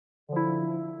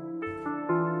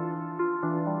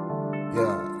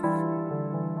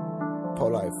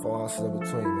whole like 4 ounces in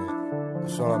between, man.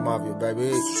 Shoreline Mafia,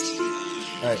 baby.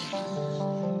 Hey.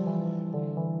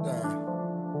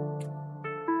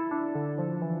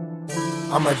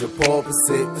 I might just pull up a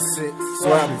six.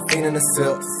 Swear I be fiending the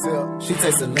silk. She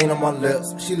tastes the lean on my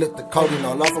lips. She licked the codeine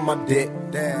all off of my dick.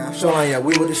 Damn. Shoreline, yeah,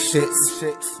 we with the shits.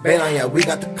 Bayline, yeah, we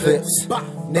got the clips.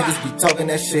 Niggas be talking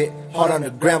that shit. Hard on the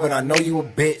ground, but I know you a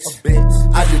bitch.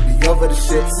 I just be over the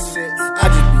shits. I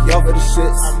just be over the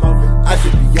shits. I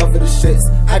just be over the shits.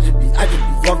 I just be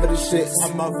over the shits.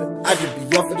 I just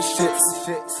be over the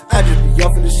shits. I just be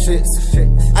over the shits.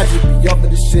 I just be over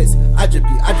the shits. I just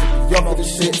be over the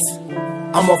shits.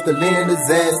 I'm off the lean in his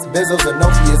ass. Benzos and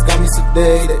opiates got me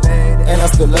sedated, and I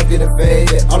still love getting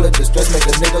faded. All of the stress make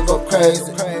a nigga go crazy,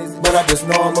 but I just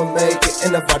know I'ma make it.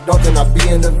 And if I don't, then I be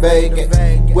in the vacant,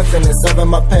 whipping and serving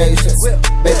my patience.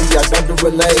 Baby, I don't do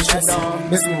relations.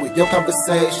 Miss me with your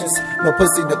conversations. No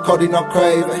pussy, the codeine I'm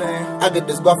craving. I get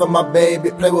this guap for my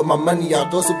baby. Play with my money, I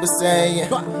go Super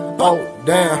Saiyan. Oh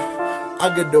damn,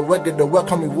 I get the wet,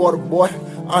 call me water boy.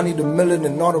 I need $1 million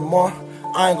and all the more.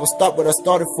 I ain't gon' stop what I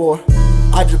started for.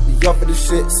 I just be off of the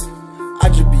shits. I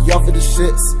just be off of the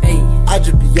shits. I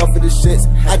just be off of the shits.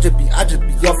 I just be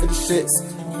off of the shits.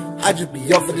 I just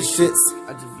be off of the shits.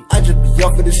 I just be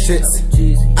off of the shits.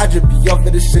 I just be off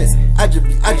of the shits. I just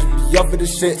be off of the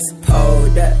shits.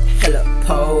 Pulled up, hella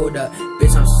pulled up.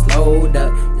 Bitch, I'm slowed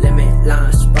up. Lemon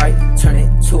lime Sprite, turn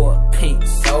it to a pink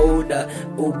soda.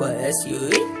 Uber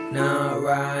SUV, now I'm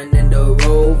riding in the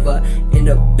Rover in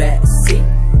the back seat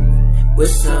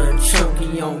with some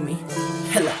chunky on me.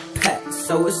 Hella packed,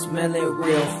 so it's smelling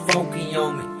real funky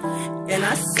on me. And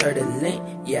I serve the link,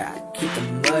 yeah, I keep the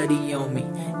muddy on me.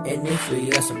 And if we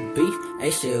got some beef,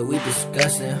 ain't shit we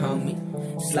discussing, homie.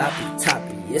 Sloppy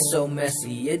toppy, it's so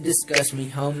messy, it disgusts me,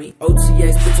 homie.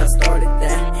 OTX, bitch, I started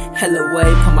that. Hella way,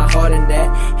 put my heart in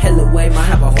that. Hella way, might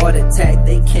have a heart attack.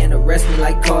 They can't arrest me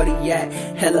like cardiac.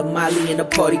 Hella Molly in the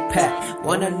party pack.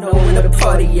 Wanna know where the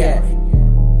party at?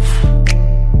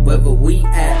 Wherever we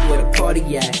at, where the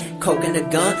party at. Coke in the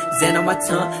gun, Zen on my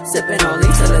tongue. Sipping on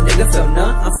lean till a nigga feel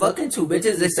none. I'm fucking 2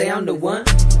 bitches, they say I'm the one.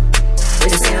 They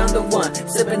say I'm the one.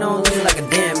 Sipping on lean like a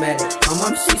damn addict. My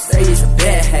mom, she say it's a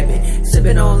bad habit.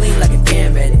 Sipping on lean like a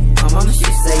damn addict. My mama, she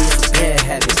say it's a bad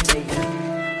habit.